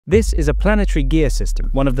This is a planetary gear system,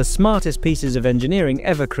 one of the smartest pieces of engineering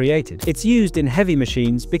ever created. It's used in heavy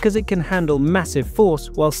machines because it can handle massive force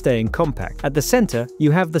while staying compact. At the center, you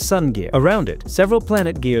have the sun gear. Around it, several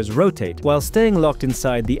planet gears rotate while staying locked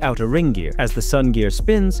inside the outer ring gear. As the sun gear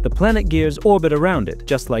spins, the planet gears orbit around it,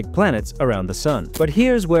 just like planets around the sun. But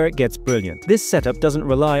here's where it gets brilliant. This setup doesn't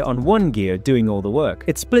rely on one gear doing all the work.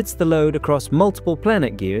 It splits the load across multiple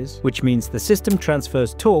planet gears, which means the system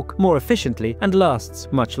transfers torque more efficiently and lasts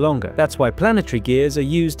much longer. That's why planetary gears are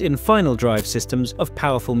used in final drive systems of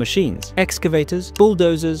powerful machines. Excavators,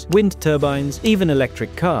 bulldozers, wind turbines, even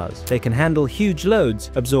electric cars. They can handle huge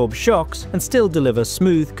loads, absorb shocks, and still deliver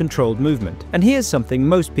smooth, controlled movement. And here's something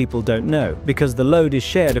most people don't know. Because the load is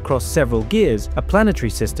shared across several gears, a planetary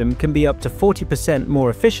system can be up to 40% more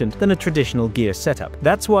efficient than a traditional gear setup.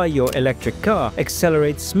 That's why your electric car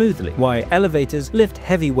accelerates smoothly, why elevators lift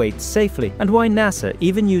heavy weights safely, and why NASA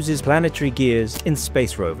even uses planetary gears in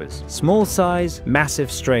space rovers. Small size,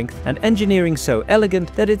 massive strength, and engineering so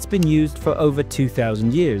elegant that it's been used for over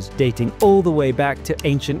 2,000 years, dating all the way back to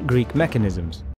ancient Greek mechanisms.